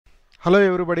Hello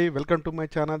everybody, welcome to my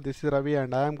channel. This is Ravi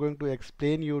and I am going to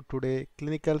explain you today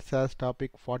clinical SAS topic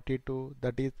 42,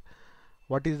 that is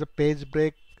what is the page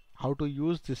break, how to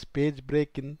use this page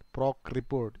break in Proc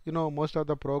report. Most of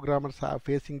the programmers are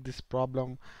facing this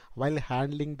problem while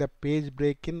handling the page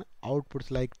break in outputs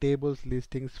like tables,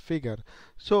 listings, figure.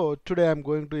 So today I am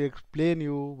going to explain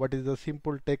you what is the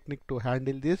simple technique to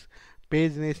handle this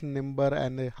page nation number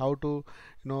and how to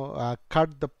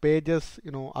cut the pages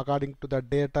according to the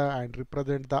data and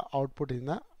represent the output in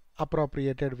the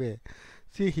appropriated way.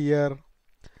 See here,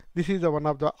 this is the one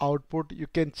of the output. You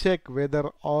can check whether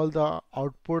all the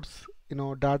outputs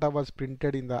data was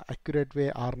printed in the accurate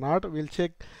way or not. We'll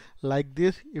check like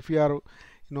this. If you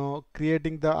are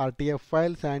creating the RTF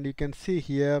files, and you can see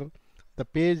here the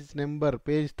page number,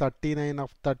 page 39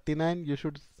 of 39, you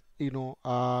should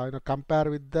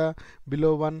compare with the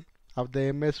below one of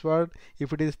the MS Word.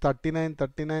 If it is 39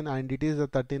 39 and it is a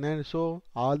 39, so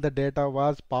all the data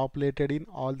was populated in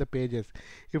all the pages.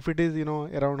 If it is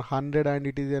around 100 and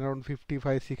it is around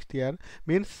 55 60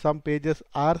 means some pages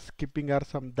are skipping, or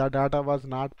some the data was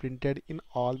not printed in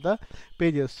all the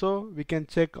pages. So we can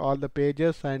check all the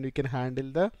pages and we can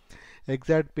handle the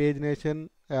exact page nation.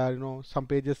 Some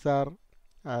pages are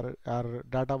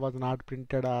data was not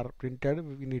printed or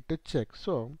printed, we need to check.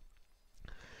 So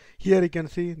here you can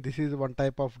see this is one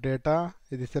type of data,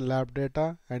 it is a lab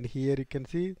data, and here you can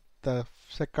see the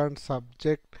second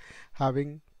subject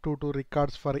having two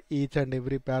records for each and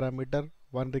every parameter.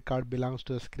 One record belongs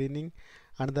to the screening,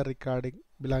 another recording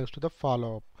belongs to the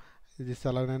follow-up. This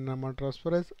alignment number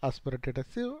transference, aspirated.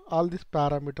 So all these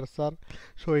parameters are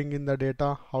showing in the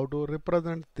data. How to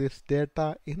represent this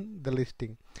data in the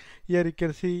listing? Here you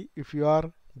can see if you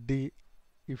are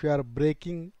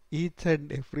breaking each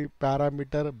and every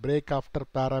parameter, break after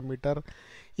parameter,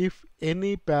 if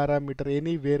any parameter,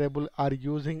 any variable are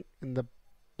using in the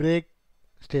break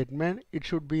statement, it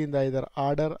should be in the either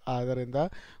order or in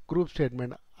the group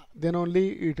statement. Then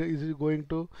only it is going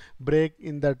to break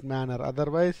in that manner.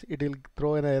 Otherwise, it will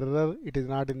throw an error. It is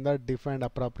not in the defined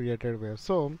appropriated way.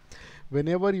 So,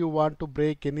 whenever you want to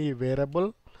break any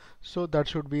variable, so that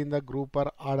should be in the group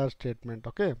or order statement.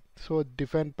 Okay. So,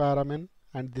 define parameter,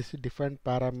 and this is defined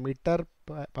parameter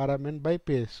by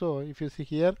page. So if you see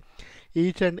here,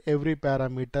 each and every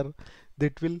parameter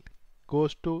that will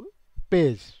goes to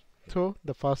page. So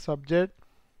the first subject,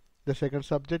 the second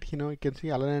subject, you can see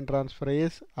align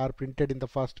transferase are printed in the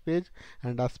first page,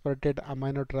 and aspirated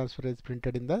amino transferase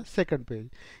printed in the second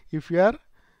page. If you are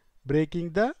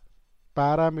breaking the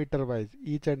parameter wise,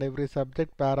 each and every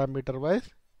subject parameter wise,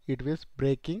 it is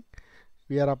breaking.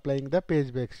 We are applying the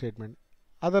page break statement.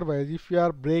 Otherwise, if you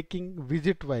are breaking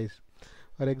visit wise,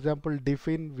 for example,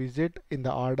 define visit in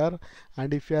the order,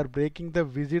 and if you are breaking the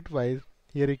visit wise,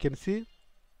 here you can see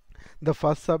the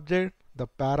first subject, the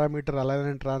parameter align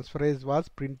and transferase was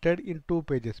printed in two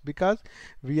pages because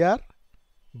we are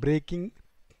breaking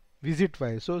visit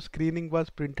wise. So screening was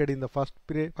printed in the first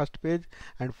page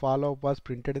and follow up was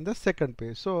printed in the second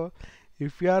page. So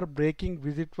if you are breaking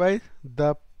visit wise,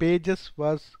 the pages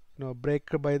was break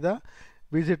by the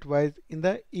visit wise in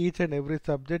the each and every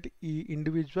subject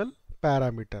individual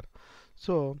parameter.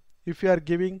 So if you are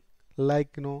giving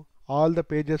like all the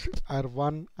pages are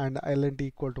 1 and LNT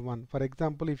equal to 1. For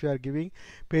example, if you are giving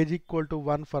page equal to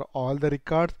 1 for all the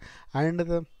records,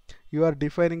 and you are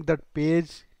defining that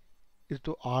page is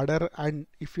to order, and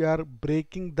if you are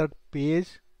breaking that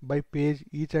page by page,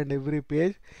 each and every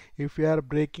page, if you are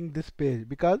breaking this page,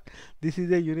 because this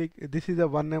is a unique, this is a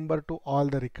one number to all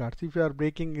the records. If you are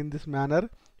breaking in this manner,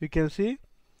 you can see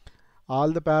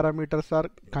all the parameters are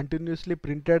continuously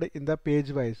printed in the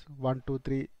page wise 1 2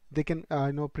 3. They can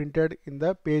printed in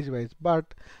the page wise.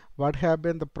 But what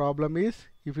happened, the problem is,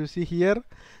 if you see here,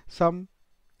 some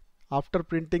after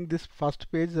printing this first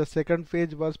page, the second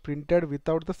page was printed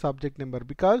without the subject number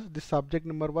because the subject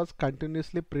number was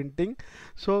continuously printing.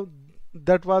 So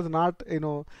that was not,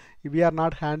 we are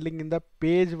not handling in the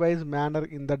page wise manner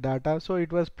in the data. So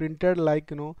it was printed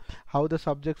like, how the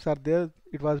subjects are there.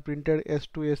 It was printed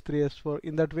S2, S3, S4.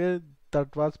 In that way,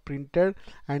 that was printed.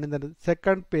 And in the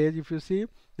second page, if you see,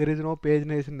 there is no page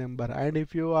nation number. And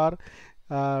if you are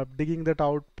digging that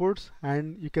outputs,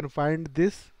 and you can find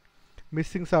this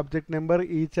missing subject number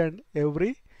each and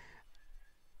every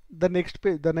the next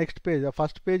page, the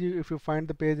first page, if you find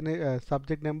the page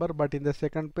subject number, but in the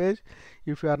second page,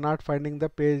 if you are not finding the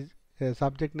page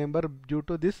subject number, due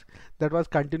to this, that was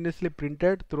continuously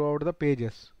printed throughout the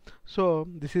pages. So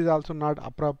this is also not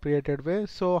appropriated way.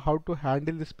 So how to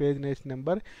handle this page nation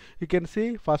number? You can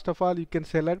see, first of all, you can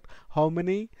select how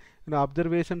many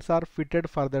observations are fitted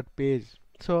for that page.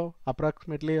 So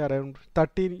approximately around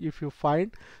 13 if you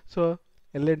find. So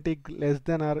lnt less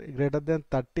than or greater than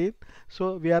 13.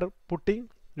 So we are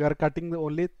cutting the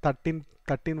only 13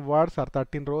 words or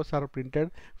 13 rows are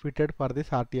fitted for this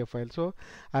RTF file. So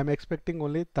I'm expecting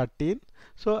only 13.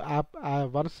 So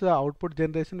once the output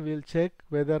generation, we will check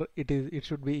whether it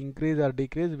should be increase or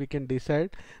decrease. We can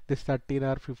decide this 13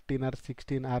 or 15 or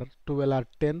 16 or 12 or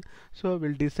 10. So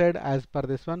we'll decide as per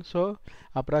this one. So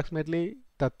approximately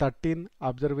the 13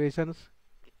 observations,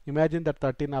 imagine that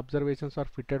 13 observations are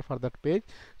fitted for that page.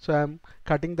 So I'm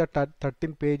cutting the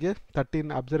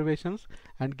 13 observations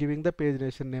and giving the page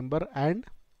nation number and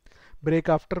break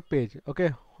after page.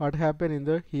 Okay, what happened in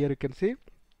the here you can see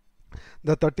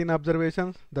the 13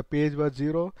 observations, the page was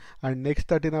 0, and next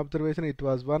 13 observation it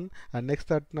was 1, and next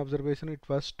 13 observation it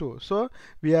was 2. So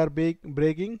we are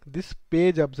breaking this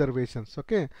page observations.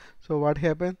 Okay, so what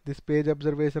happened, this page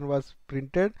observation was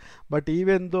printed, but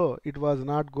even though it was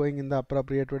not going in the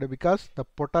appropriate way, because the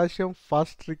potassium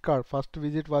first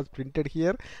visit was printed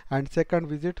here, and second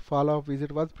visit, follow-up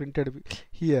visit was printed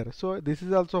here. So this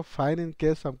is also fine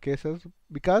in some cases,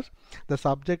 because the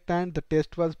subject and the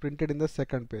test was printed in the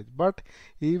second page. But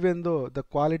even though the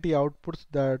quality outputs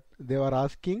that they were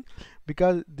asking,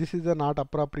 because this is a not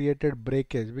appropriated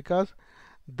breakage, because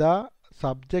the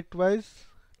subject wise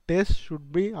test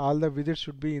should be, all the visits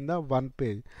should be in the one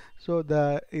page. So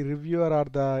the reviewer or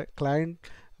the client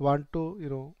want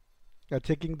to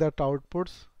checking that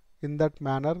outputs in that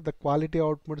manner. The quality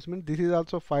outputs means this is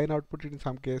also fine output in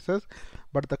some cases,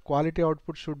 but the quality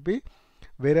output should be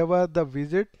wherever the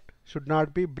visit should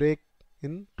not be break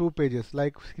in two pages,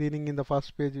 like screening in the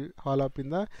first page, all up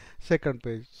in the second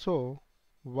page. So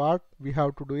what we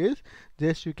have to do is,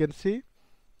 just you can see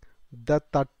the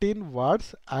 13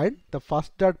 words and the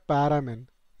first dot parameter.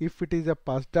 If it is a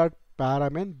first dot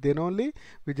parameter, then only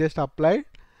we just apply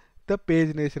the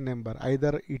page nation number,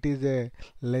 either it is a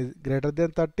greater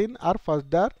than 13 or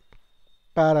first dot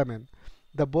parameter.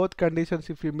 The both conditions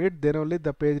if you meet, then only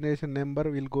the page nation number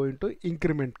will go into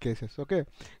increment cases. Okay,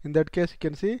 in that case you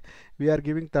can see we are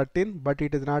giving 13, but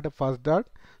it is not a first dot,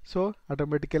 so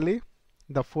automatically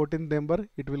the 14th number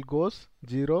it will goes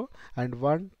 0 and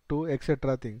 1 2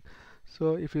 etc thing.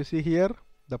 So if you see here,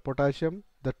 the potassium,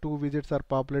 the two visits are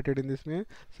populated in this way,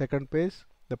 second page,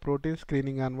 the protein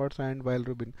screening onwards and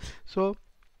bilirubin. So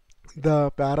the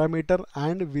parameter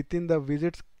and within the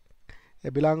visits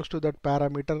belongs to that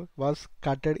parameter was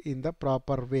cutted in the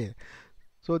proper way.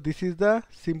 So this is the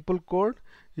simple code.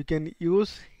 You can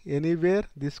use anywhere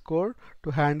this code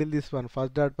to handle this one,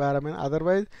 first dot parameter.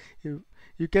 Otherwise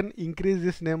you can increase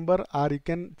this number, or you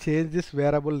can change this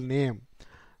variable name.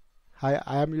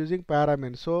 I am using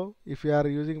parameter. So if you are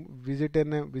using visit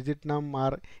num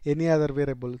or any other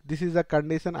variable, this is a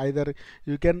condition. Either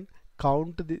you can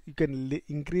you can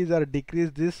increase or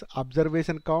decrease this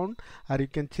observation count, or you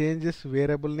can change this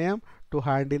variable name to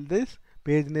handle this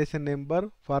page nation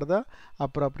number for the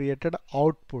appropriated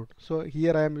output. So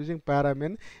here I am using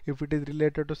parameter. If it is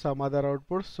related to some other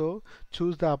output, so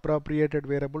choose the appropriated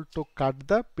variable to cut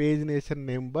the page nation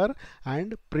number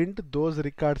and print those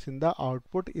records in the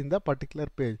output in the particular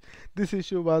page. This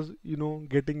issue was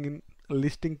getting in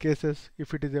listing cases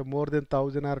if it is a more than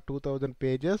 1000 or 2000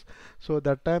 pages. So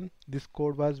that time this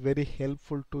code was very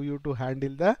helpful to you to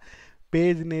handle the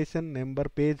page nation number,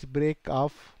 page break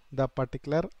of the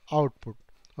particular output.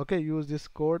 Okay, use this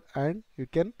code and you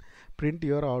can print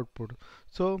your output.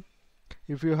 So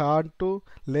if you want to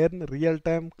learn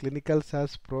real-time clinical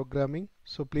SAS programming,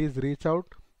 so please reach out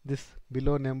this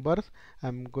below numbers.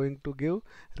 I'm going to give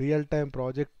real-time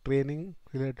project training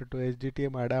related to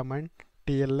HDTM, ADAM and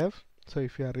TLF. So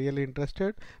if you are really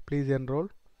interested, please enroll.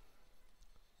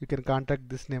 You can contact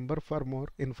this number for more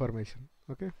information.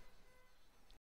 Okay.